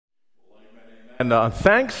And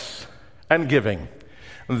thanks and giving.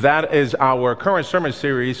 That is our current sermon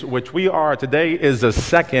series, which we are today is the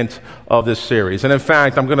second of this series. And in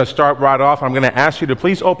fact, I'm going to start right off. I'm going to ask you to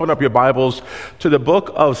please open up your Bibles to the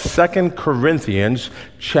book of 2 Corinthians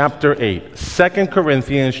chapter 8. 2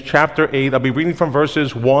 Corinthians chapter 8. I'll be reading from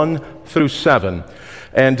verses 1 through 7.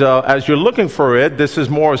 And as you're looking for it, this is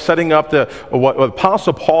more setting up what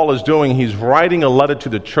Apostle Paul is doing. He's writing a letter to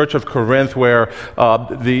the church of Corinth where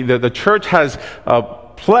the church has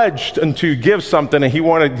pledged and to give something, and he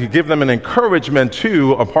wanted to give them an encouragement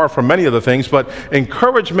too, apart from many other things, but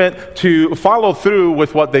encouragement to follow through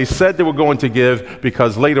with what they said they were going to give,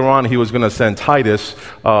 because later on he was going to send Titus,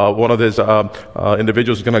 one of his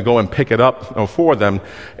individuals, going to go and pick it up for them.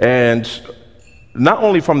 And not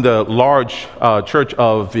only from the large church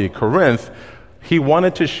of the Corinth, he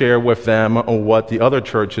wanted to share with them what the other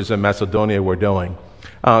churches in Macedonia were doing.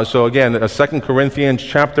 So again, 2 Corinthians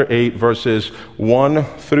chapter 8, verses 1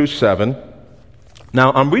 through 7.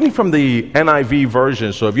 Now, I'm reading from the NIV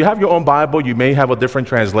version, so if you have your own Bible, you may have a different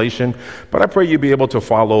translation, but I pray you'll be able to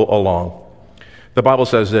follow along. The Bible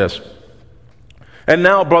says this: "And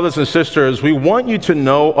now, brothers and sisters, we want you to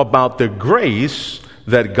know about the grace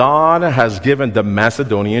that God has given the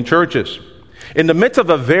Macedonian churches. In the midst of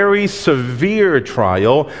a very severe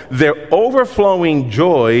trial, their overflowing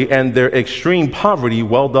joy and their extreme poverty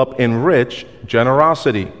welled up in rich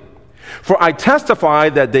generosity. For I testify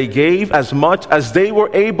that they gave as much as they were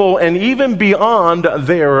able and even beyond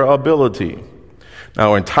their ability.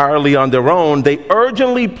 Now, entirely on their own, they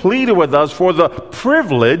urgently pleaded with us for the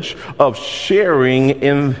privilege of sharing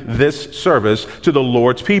in this service to the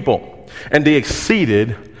Lord's people. And they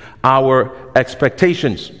exceeded our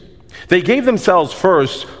expectations. They gave themselves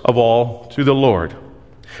first of all to the Lord,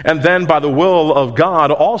 and then by the will of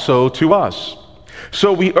God also to us.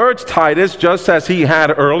 So we urge Titus, just as he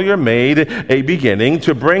had earlier made a beginning,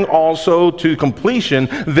 to bring also to completion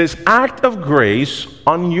this act of grace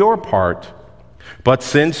on your part. But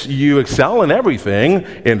since you excel in everything,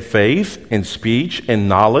 in faith, in speech, in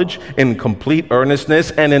knowledge, in complete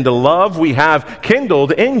earnestness, and in the love we have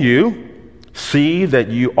kindled in you, see that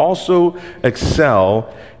you also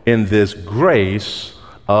excel in this grace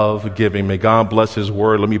of giving." May God bless His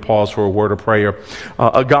word. Let me pause for a word of prayer.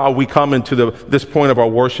 God, we come into this point of our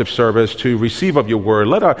worship service to receive of your word.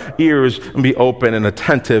 Let our ears be open and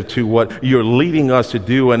attentive to what you're leading us to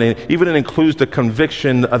do, and it includes the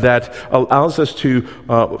conviction that allows us to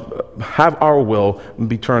have our will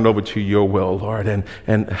be turned over to your will, Lord,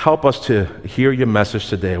 and help us to hear your message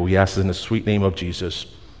today. We ask it in the sweet name of Jesus.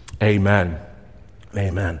 Amen.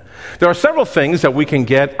 Amen. There are several things that we can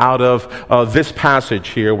get out of this passage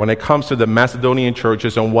here when it comes to the Macedonian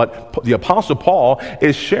churches and what the Apostle Paul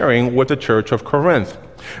is sharing with the church of Corinth.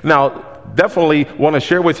 Now, definitely want to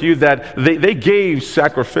share with you that they gave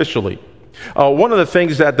sacrificially. One of the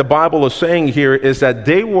things that the Bible is saying here is that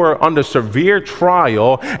they were under severe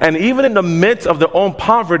trial, and even in the midst of their own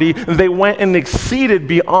poverty, they went and exceeded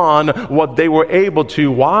beyond what they were able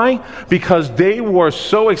to. Why? Because they were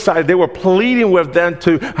so excited. They were pleading with them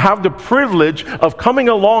to have the privilege of coming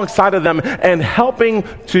alongside of them and helping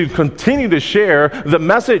to continue to share the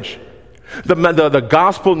message. The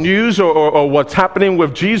gospel news or what's happening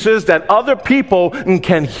with Jesus, that other people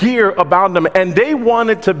can hear about them, and they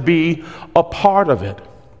wanted to be a part of it.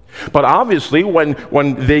 But obviously, when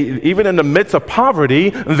they, even in the midst of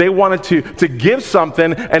poverty, they wanted to give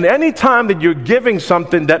something, and any time that you're giving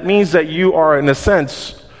something, that means that you are, in a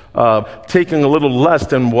sense, taking a little less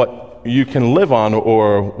than what you can live on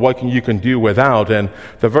or what you can do without. And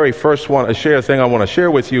the very first thing I want to share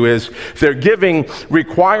with you is their giving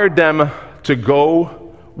required them to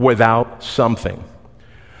go without something.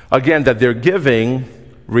 Again, that their giving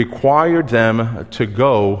required them to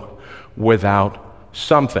go without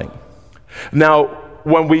something. Now,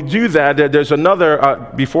 when we do that, there's another,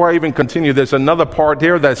 before I even continue, there's another part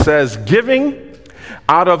there that says, giving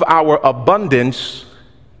out of our abundance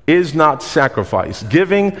is not sacrifice.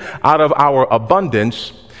 Giving out of our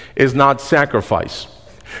abundance is not sacrifice.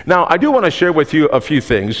 Now, I do want to share with you a few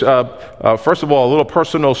things. First of all, a little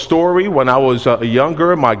personal story. When I was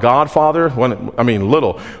younger, my godfather, when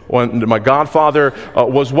my godfather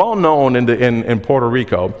was well known in Puerto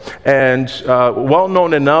Rico, and well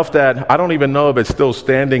known enough that I don't even know if it's still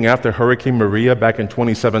standing after Hurricane Maria back in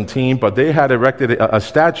 2017, but they had erected a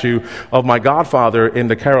statue of my godfather in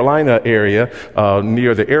the Carolina area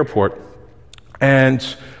near the airport,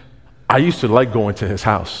 and I used to like going to his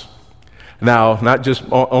house. Now, not just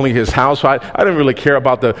only his house. I didn't really care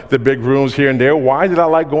about the big rooms here and there. Why did I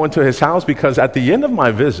like going to his house? Because at the end of my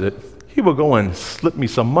visit, he would go and slip me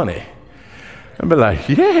some money. and be like,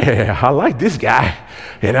 yeah, I like this guy,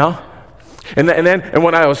 you know? And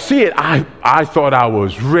when I would see it, I thought I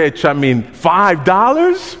was rich. I mean,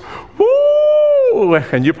 $5? Woo!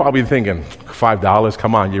 And you're probably thinking, $5?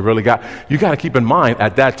 Come on, you got to keep in mind,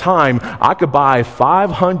 at that time, I could buy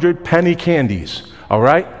 500 penny candies, all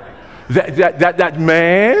right? That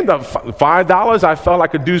man, the $5, I felt I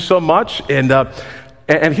could do so much. And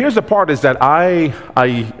here's the part is that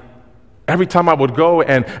I every time I would go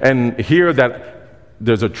and hear that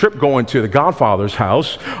there's a trip going to the Godfather's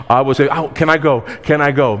house, I would say, oh, can I go? Can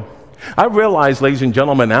I go? I realized, ladies and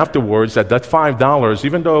gentlemen, afterwards that $5,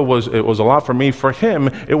 even though it was a lot for me, for him,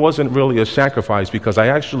 it wasn't really a sacrifice because I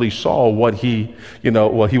actually saw what he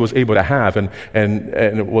was able to have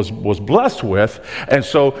and was blessed with. And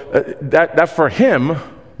so that for him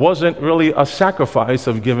wasn't really a sacrifice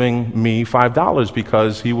of giving me $5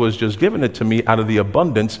 because he was just giving it to me out of the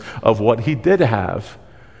abundance of what he did have.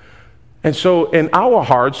 And so in our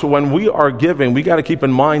hearts, when we are giving, we got to keep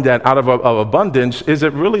in mind that out of abundance, is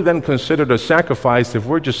it really then considered a sacrifice if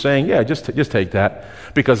we're just saying, yeah, just take that,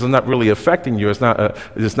 because it's not really affecting you. It's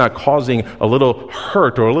not causing a little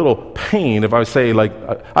hurt or a little pain. If I say, like,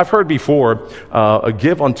 I've heard before,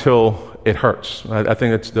 give until it hurts. I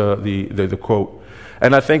think that's the quote.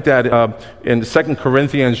 And I think that in 2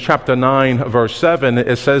 Corinthians chapter 9, verse 7,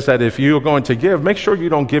 it says that if you're going to give, make sure you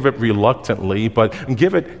don't give it reluctantly, but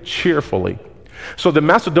give it cheerfully. So the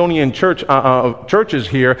Macedonian churches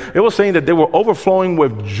here, it was saying that they were overflowing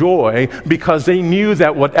with joy because they knew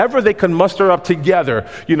that whatever they could muster up together,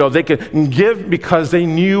 they could give because they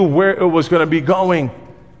knew where it was going to be going.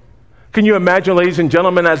 Can you imagine, ladies and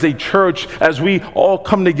gentlemen, as a church, as we all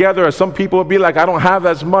come together, as some people would be like, I don't have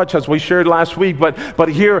as much as we shared last week, but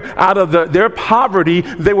here, out of their poverty,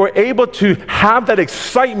 they were able to have that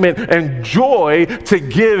excitement and joy to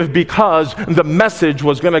give because the message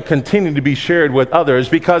was going to continue to be shared with others,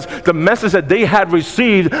 because the message that they had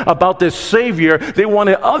received about this Savior, they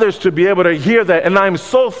wanted others to be able to hear that. And I'm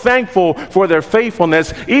so thankful for their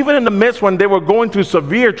faithfulness, even in the midst when they were going through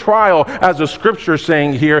severe trial, as the scripture is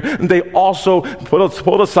saying here. They also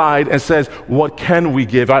put aside and says, what can we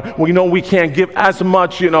give? We know we can't give as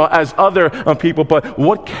much, as other people, but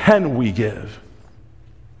what can we give?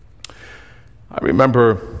 I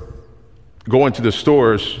remember going to the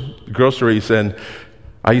stores, groceries, and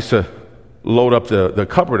I used to load up the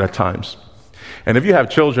cupboard at times. And if you have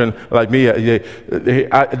children like me,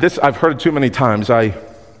 I've heard it too many times. I'm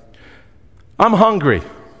hungry.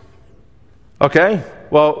 Okay?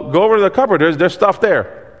 Well, go over to the cupboard. There's stuff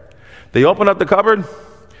there. They open up the cupboard,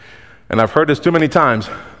 and I've heard this too many times.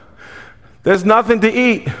 There's nothing to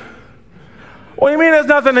eat. What do you mean there's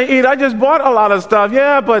nothing to eat? I just bought a lot of stuff.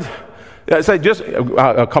 Yeah, but I said just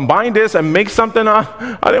combine this and make something.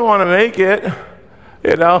 I didn't want to make it.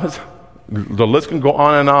 The list can go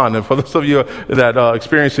on and on. And for those of you that are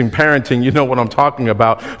experiencing parenting, you know what I'm talking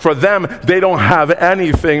about. For them, they don't have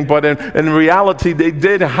anything, but in reality, they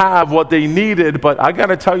did have what they needed. But I got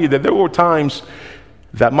to tell you that there were times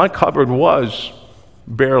that my cupboard was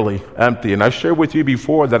barely empty. And I've shared with you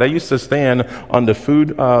before that I used to stand on the food,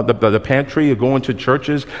 the pantry, going to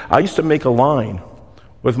churches. I used to make a line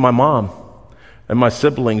with my mom and my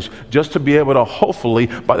siblings just to be able to, hopefully,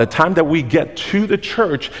 by the time that we get to the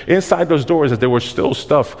church, inside those doors, that there was still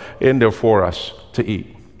stuff in there for us to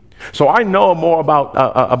eat. So I know more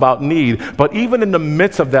about need, but even in the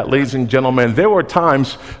midst of that, ladies and gentlemen, there were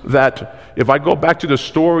times that if I go back to the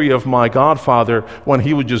story of my godfather, when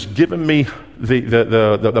he was just giving me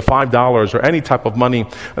the $5 or any type of money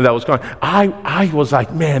that was going, I was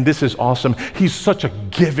like, man, this is awesome. He's such a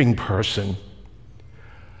giving person.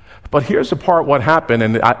 But here's the part what happened,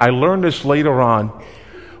 and I learned this later on.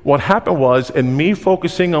 What happened was, in me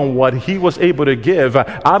focusing on what he was able to give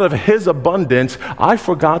out of his abundance, I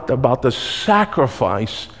forgot about the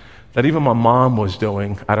sacrifice that even my mom was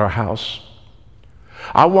doing at our house.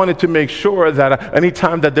 I wanted to make sure that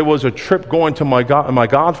anytime that there was a trip going to my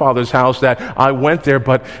godfather's house, that I went there,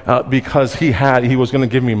 but because he was going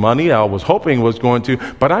to give me money, I was hoping he was going to,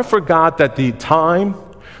 but I forgot that the time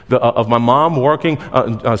of my mom working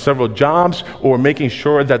several jobs, or making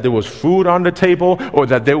sure that there was food on the table, or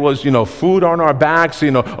that there was, food on our backs,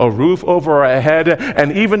 a roof over our head.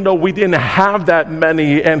 And even though we didn't have that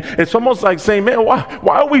many, and it's almost like saying, man, why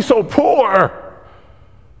are we so poor?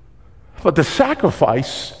 But the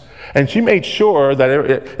sacrifice, and she made sure that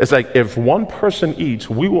it's like, if one person eats,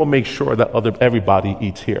 we will make sure that everybody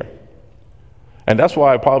eats here. And that's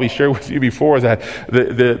why I probably shared with you before that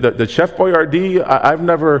the Chef Boyardee, I've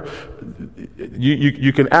never,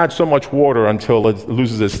 you can add so much water until it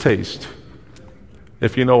loses its taste,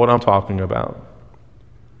 if you know what I'm talking about.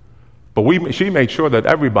 But she made sure that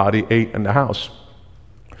everybody ate in the house.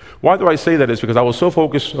 Why do I say that? Is because I was so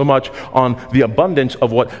focused so much on the abundance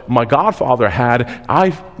of what my godfather had,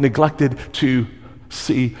 I neglected to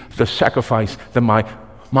see the sacrifice that my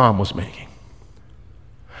mom was making.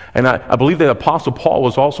 And I believe that Apostle Paul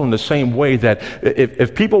was also in the same way, that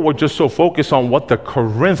if people were just so focused on what the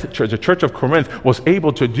Corinth church, the church of Corinth, was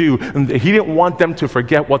able to do, he didn't want them to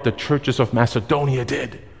forget what the churches of Macedonia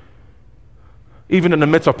did. Even in the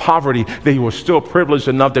midst of poverty, they were still privileged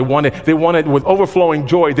enough. They wanted with overflowing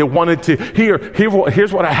joy, they wanted to,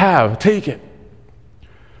 here's what I have, take it.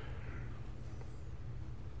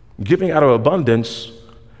 Giving out of abundance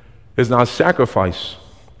is not sacrifice.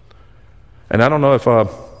 And I don't know if, let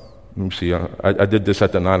me see, I did this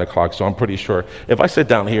at the 9 o'clock, so I'm pretty sure. If I sit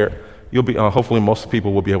down here, you'll be, hopefully most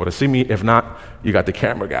people will be able to see me. If not, you got the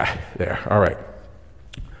camera guy there. All right.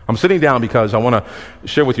 I'm sitting down because I want to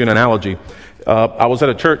share with you an analogy. I was at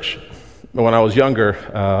a church when I was younger,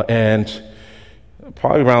 and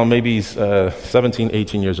probably around maybe 17,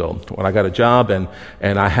 18 years old, when I got a job, and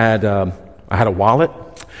I had a wallet,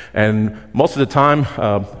 and most of the time,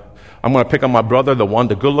 I'm going to pick on my brother, the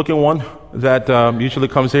good-looking one that usually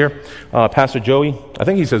comes here, Pastor Joey. I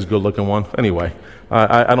think he says good-looking one. Anyway,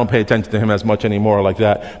 I don't pay attention to him as much anymore like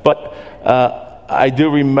that. But I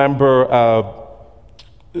do remember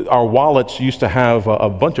our wallets used to have a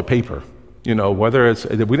bunch of paper. You know, whether it's,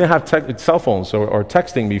 we didn't have cell phones or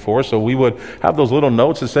texting before, so we would have those little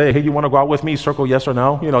notes that say, hey, you want to go out with me? Circle yes or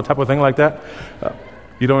no, type of thing like that.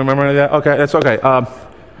 You don't remember any of that? Okay, that's okay.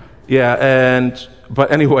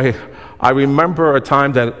 But anyway, I remember a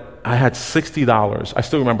time that I had $60. I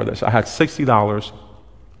still remember this. I had $60,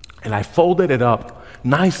 and I folded it up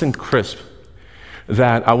nice and crisp,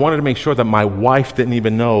 that I wanted to make sure that my wife didn't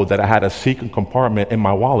even know that I had a secret compartment in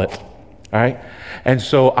my wallet. All right? And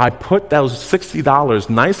so I put those $60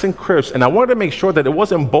 nice and crisp, and I wanted to make sure that it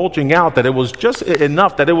wasn't bulging out, that it was just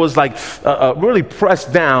enough, that it was like really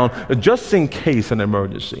pressed down just in case an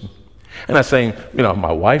emergency. And I'm saying,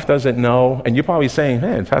 my wife doesn't know. And you're probably saying,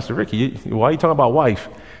 man, Pastor Ricky, why are you talking about wife?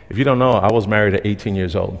 If you don't know, I was married at 18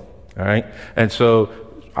 years old. All right? And so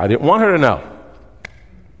I didn't want her to know.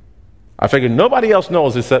 I figured nobody else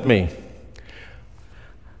knows except me.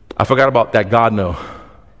 I forgot about that. God knew.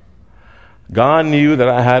 God knew that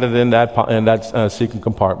I had it in that secret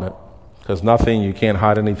compartment, because you can't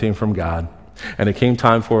hide anything from God. And it came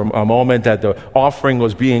time for a moment that the offering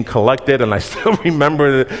was being collected, and I still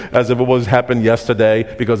remember it as if it was happened yesterday,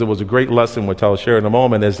 because it was a great lesson, which I'll share in a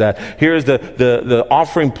moment, is that here's the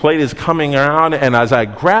offering plate is coming around, and as I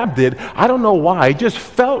grabbed it, I don't know why, it just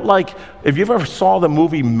felt like, if you ever saw the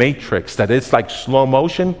movie Matrix, that it's like slow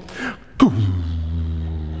motion,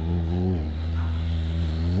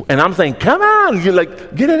 and I'm saying, come on,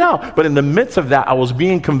 get it out. But in the midst of that, I was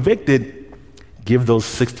being convicted, give those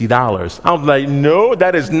 $60. I'm like, no,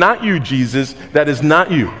 that is not you, Jesus. That is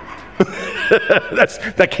not you.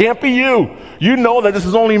 That can't be you. You know that this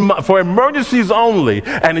is only for emergencies only.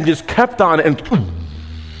 And it just kept on. And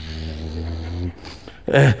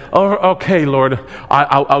okay, Lord,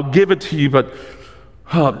 I'll give it to you, but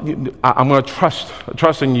I'm going to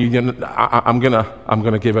trust in you. I'm going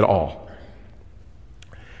to give it all.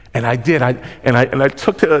 And I did. I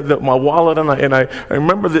took my wallet, and I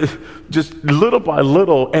remember this just little by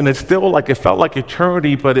little, and it felt like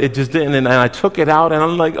eternity, but it just didn't. And I took it out, and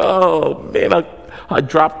I'm like, oh man, I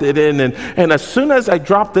dropped it in, and as soon as I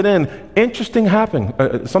dropped it in,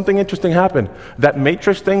 something interesting happened. That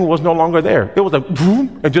Matrix thing was no longer there. It was like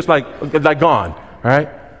boom, and just like gone. All right.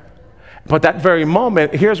 But that very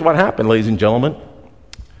moment, here's what happened, ladies and gentlemen.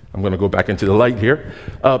 I'm going to go back into the light here.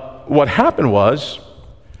 What happened was,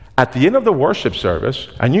 at the end of the worship service,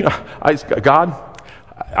 and God,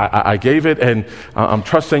 I gave it, and I'm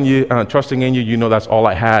trusting you, trusting in you. That's all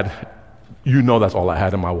I had. That's all I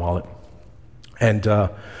had in my wallet. And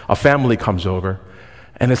a family comes over,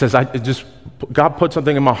 and it says, God put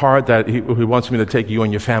something in my heart that He wants me to take you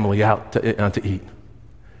and your family out to eat.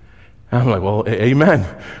 And I'm like, well, amen,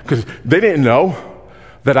 because they didn't know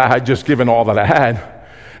that I had just given all that I had,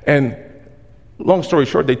 and long story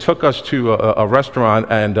short, they took us to a restaurant,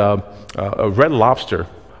 and a Red Lobster.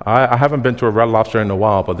 I haven't been to a Red Lobster in a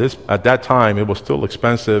while, but at that time it was still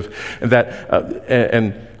expensive,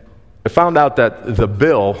 and I found out that the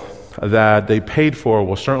bill that they paid for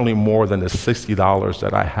was certainly more than the $60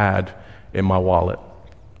 that I had in my wallet.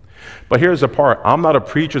 But here's the part: I'm not a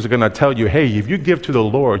preacher who's going to tell you, hey, if you give to the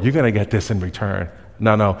Lord, you're going to get this in return.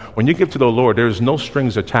 No. When you give to the Lord, there is no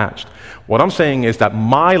strings attached. What I'm saying is that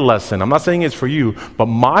my lesson, I'm not saying it's for you, but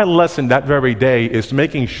my lesson that very day is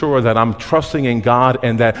making sure that I'm trusting in God,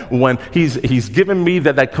 and that when He's given me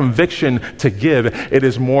that conviction to give, it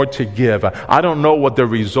is more to give. I don't know what the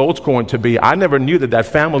result's going to be. I never knew that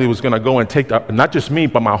family was going to go and take not just me,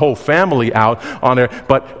 but my whole family out on it.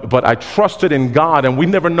 But I trusted in God, and we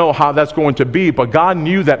never know how that's going to be. But God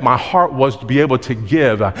knew that my heart was to be able to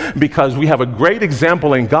give, because we have a great example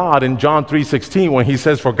in God in John 3:16 when He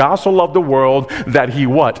says, "For God so loved the world that He"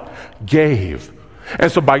 what? Gave. And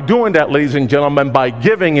so by doing that, ladies and gentlemen, by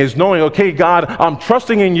giving is knowing, okay, God, I'm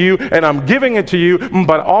trusting in you and I'm giving it to you,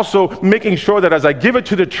 but also making sure that as I give it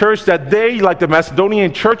to the church, that they, like the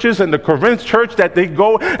Macedonian churches and the Corinth church, that they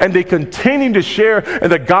go and they continue to share in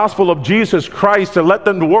the gospel of Jesus Christ, to let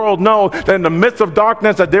the world know that in the midst of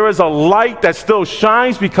darkness, that there is a light that still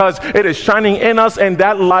shines, because it is shining in us, and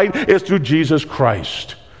that light is through Jesus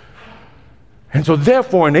Christ. And so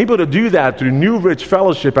therefore, and able to do that through New Ridge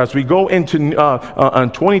Fellowship as we go into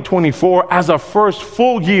 2024 as a first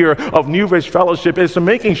full year of New Ridge Fellowship, is to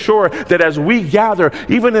making sure that as we gather,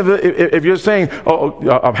 even if you're saying,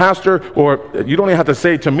 Pastor, or you don't even have to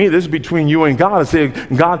say it to me, this is between you and God, and say,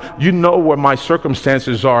 God, you know where my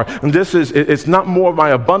circumstances are. And it's not more of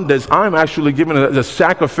my abundance. I'm actually giving the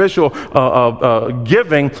sacrificial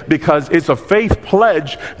giving, because it's a faith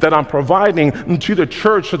pledge that I'm providing to the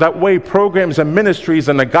church, so that way programs and ministries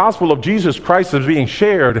and the gospel of Jesus Christ is being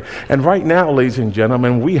shared. And right now, ladies and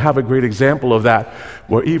gentlemen, we have a great example of that,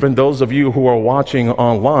 where even those of you who are watching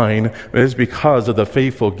online, it is because of the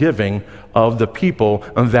faithful giving of the people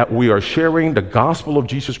that we are sharing the gospel of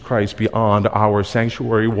Jesus Christ beyond our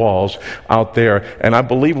sanctuary walls out there. And I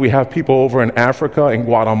believe we have people over in Africa, in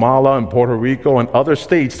Guatemala, and Puerto Rico, and other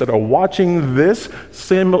states that are watching this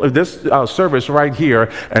service right here,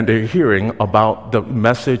 and they're hearing about the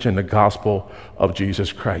message and the gospel of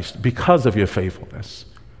Jesus Christ because of your faithfulness.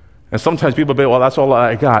 And sometimes people say, well, that's all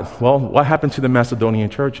I got. Well, what happened to the Macedonian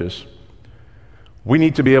churches? We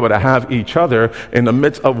need to be able to have each other in the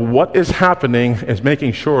midst of what is happening, is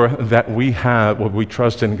making sure that we have what we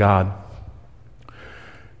trust in God.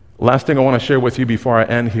 Last thing I want to share with you before I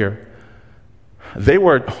end here. They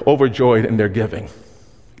were overjoyed in their giving,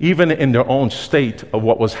 even in their own state of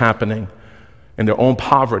what was happening, in their own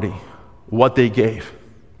poverty, what they gave.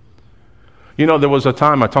 You know, there was a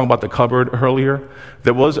time, I talked about the cupboard earlier.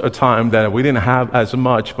 There was a time that we didn't have as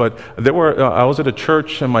much, but I was at a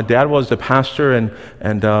church, and my dad was the pastor, and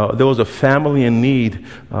there was a family in need.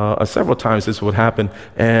 Several times this would happen,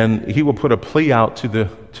 and he would put a plea out to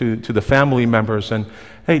the family members, and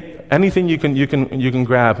hey, anything you can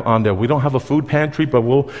grab on there. We don't have a food pantry, but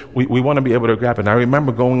we want to be able to grab it. And I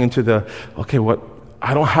remember going into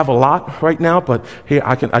I don't have a lot right now, but hey,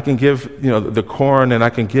 I can give, the corn, and I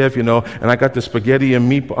can give, and I got the spaghetti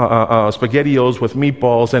and SpaghettiOs with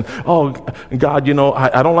meatballs, and oh God,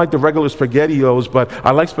 I don't like the regular SpaghettiOs, but I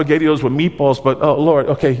like SpaghettiOs with meatballs, but oh Lord,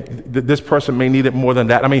 okay, this person may need it more than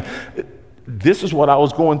that. I mean, this is what I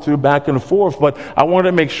was going through back and forth, but I wanted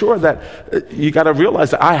to make sure that you got to realize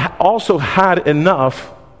that I also had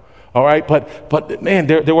enough. All right, but man,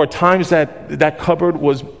 there were times that cupboard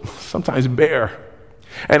was sometimes bare.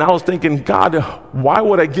 And I was thinking, God, why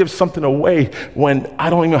would I give something away when I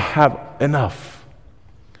don't even have enough?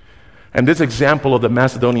 And this example of the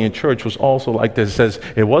Macedonian church was also like this. It says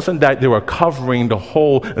it wasn't that they were covering the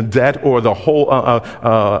whole debt or the whole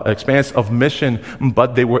expanse of mission,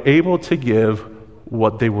 but they were able to give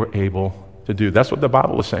what they were able to do. That's what the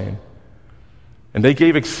Bible is saying. And they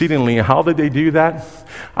gave exceedingly. And how did they do that?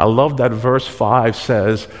 I love that verse 5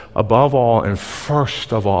 says, above all and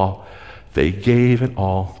first of all, they gave it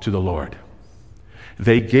all to the Lord.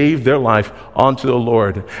 They gave their life unto the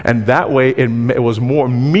Lord. And that way it was more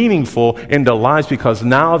meaningful in their lives, because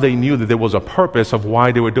now they knew that there was a purpose of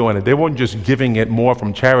why they were doing it. They weren't just giving it more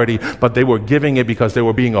from charity, but they were giving it because they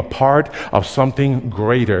were being a part of something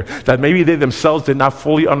greater that maybe they themselves did not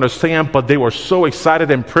fully understand, but they were so excited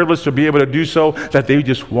and privileged to be able to do so that they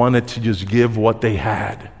just wanted to just give what they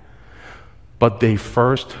had. But they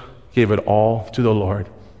first gave it all to the Lord.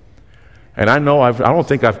 And I don't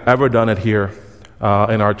think I've ever done it here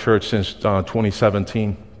in our church since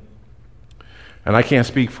 2017. And I can't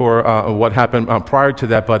speak for what happened prior to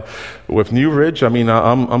that, but with New Ridge,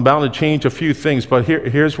 I'm bound to change a few things, but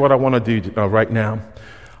here's what I want to do right now.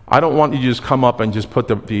 I don't want you to just come up and just put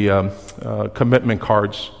the commitment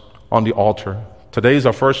cards on the altar. Today is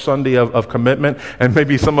our first Sunday of commitment, and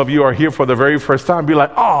maybe some of you are here for the very first time. Be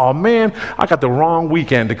like, oh man, I got the wrong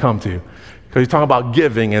weekend to come to. Because he's talking about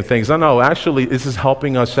giving and things. No, actually, this is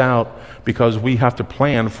helping us out because we have to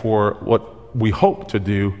plan for what we hope to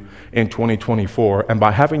do in 2024. And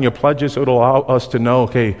by having your pledges, it'll allow us to know,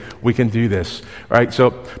 okay, we can do this, right?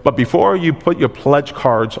 So, but before you put your pledge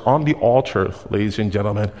cards on the altar, ladies and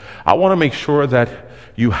gentlemen, I want to make sure that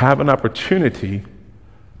you have an opportunity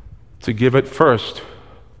to give it first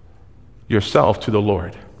yourself to the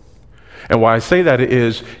Lord. And why I say that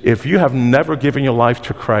is, if you have never given your life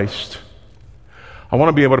to Christ, I want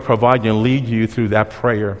to be able to provide you and lead you through that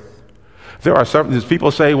prayer. There are some people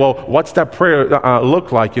say, well, what's that prayer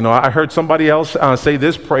look like? You know, I heard somebody else say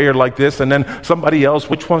this prayer like this, and then somebody else,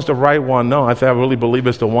 which one's the right one? No, I really believe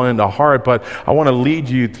it's the one in the heart, but I want to lead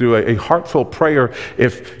you through a heartfelt prayer.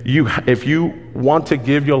 If you want to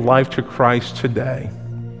give your life to Christ today,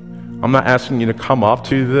 I'm not asking you to come up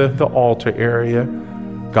to the altar area.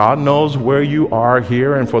 God knows where you are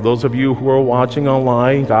here, and for those of you who are watching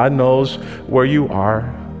online, God knows where you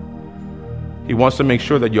are. He wants to make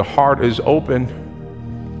sure that your heart is open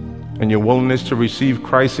and your willingness to receive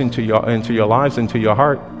Christ into your lives, into your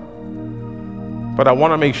heart. But I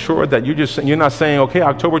want to make sure that you're not saying, okay,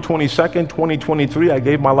 October 22nd, 2023, I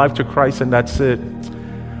gave my life to Christ and that's it.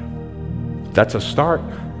 That's a start.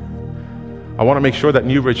 I want to make sure that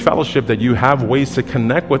New Bridge Fellowship, that you have ways to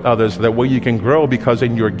connect with others, that way you can grow, because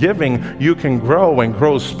in your giving, you can grow and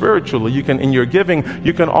grow spiritually. In your giving,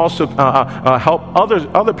 you can also help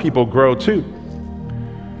other people grow too.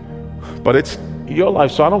 But it's your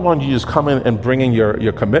life, so I don't want you to just come in and bring in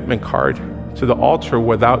your commitment card to the altar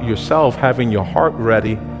without yourself having your heart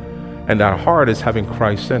ready, and that heart is having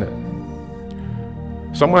Christ in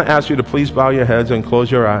it. So I'm going to ask you to please bow your heads and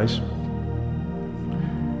close your eyes.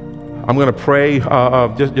 I'm going to pray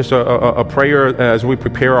just a prayer as we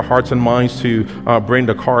prepare our hearts and minds to bring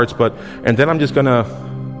the cards, and then I'm just going to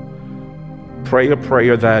pray a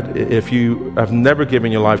prayer that if you have never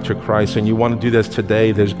given your life to Christ and you want to do this today,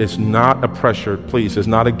 it's not a pressure, please. It's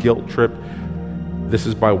not a guilt trip. This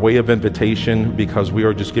is by way of invitation, because we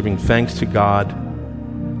are just giving thanks to God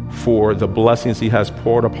for the blessings He has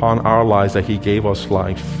poured upon our lives, that He gave us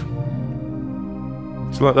life.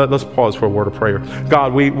 So let's pause for a word of prayer.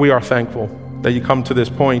 God, we are thankful that you come to this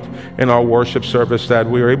point in our worship service, that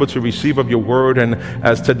we are able to receive of your word. And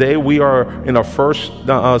as today we are in our first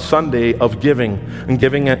Sunday of giving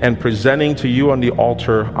and presenting to you on the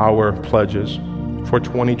altar our pledges for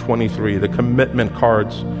 2023, the commitment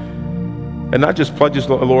cards. And not just pledges,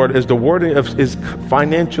 Lord, is the word is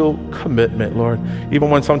financial commitment, Lord. Even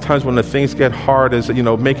when sometimes when the things get hard, is,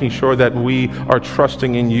 making sure that we are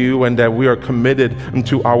trusting in you and that we are committed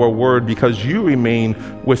to our word, because you remain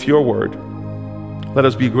with your word. Let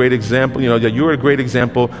us be a great example. That you are a great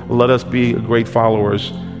example. Let us be great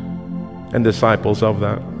followers and disciples of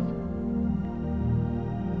that.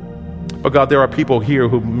 But God, there are people here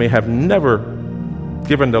who may have never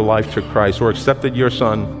given their life to Christ or accepted your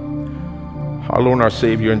Son, our Lord and our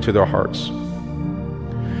Savior, into their hearts.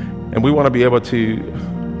 And we want to be able to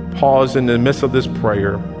pause in the midst of this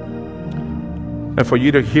prayer and for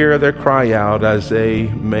you to hear their cry out as they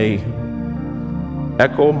may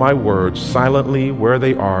echo my words silently where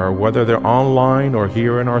they are, whether they're online or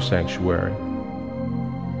here in our sanctuary.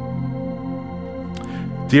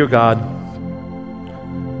 Dear God,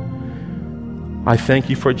 I thank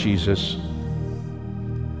you for Jesus,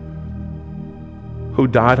 who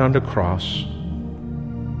died on the cross,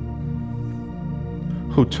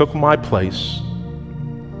 who took my place,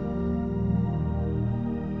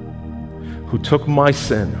 who took my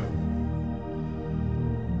sin,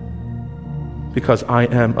 because I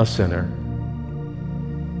am a sinner.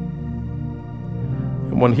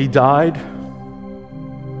 And when he died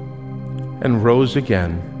and rose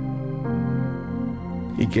again,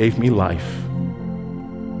 he gave me life.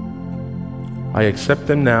 I accept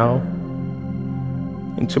him now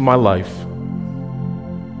into my life,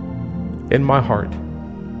 in my heart.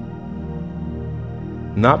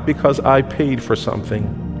 Not because I paid for something,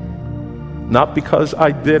 not because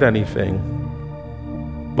I did anything,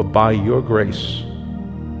 but by your grace.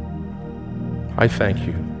 I thank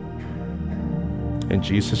you. In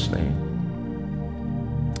Jesus' name,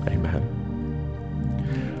 amen.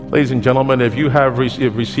 Ladies and gentlemen, if you have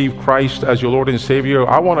received Christ as your Lord and Savior,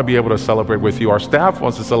 I want to be able to celebrate with you. Our staff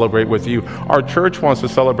wants to celebrate with you. Our church wants to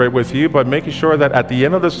celebrate with you, but making sure that at the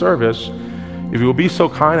end of the service, if you will be so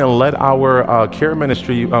kind and let our care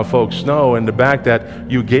ministry folks know in the back that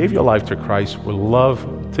you gave your life to Christ, we'd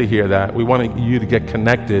love to hear that. We want you to get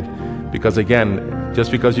connected, because again,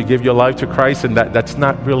 just because you give your life to Christ, and that's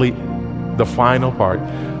not really the final part.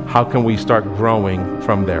 How can we start growing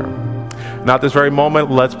from there? Now at this very moment,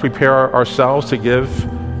 let's prepare ourselves to give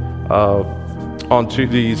onto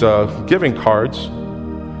these giving cards.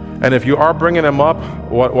 And if you are bringing them up,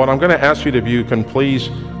 what I'm going to ask you to do, you can please,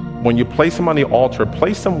 when you place them on the altar,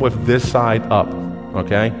 place them with this side up,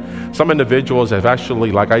 okay? Some individuals have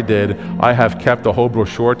actually, like I did, I have kept the whole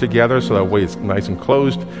brochure together so that way it's nice and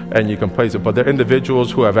closed and you can place it. But there are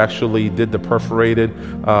individuals who have actually did the perforated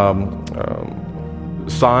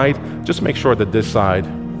side. Just make sure that this side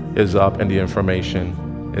is up and the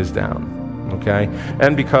information is down. Okay,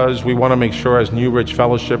 and because we want to make sure as New Ridge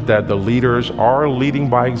Fellowship that the leaders are leading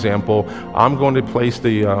by example, I'm going to place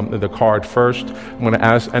the card first. I'm going to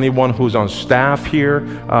ask anyone who's on staff here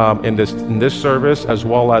in this service, as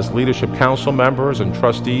well as leadership council members and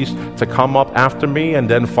trustees, to come up after me, and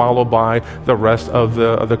then followed by the rest of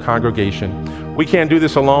the congregation. We can't do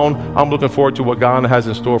this alone. I'm looking forward to what God has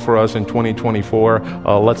in store for us in 2024.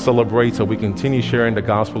 Let's celebrate so we continue sharing the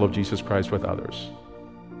gospel of Jesus Christ with others.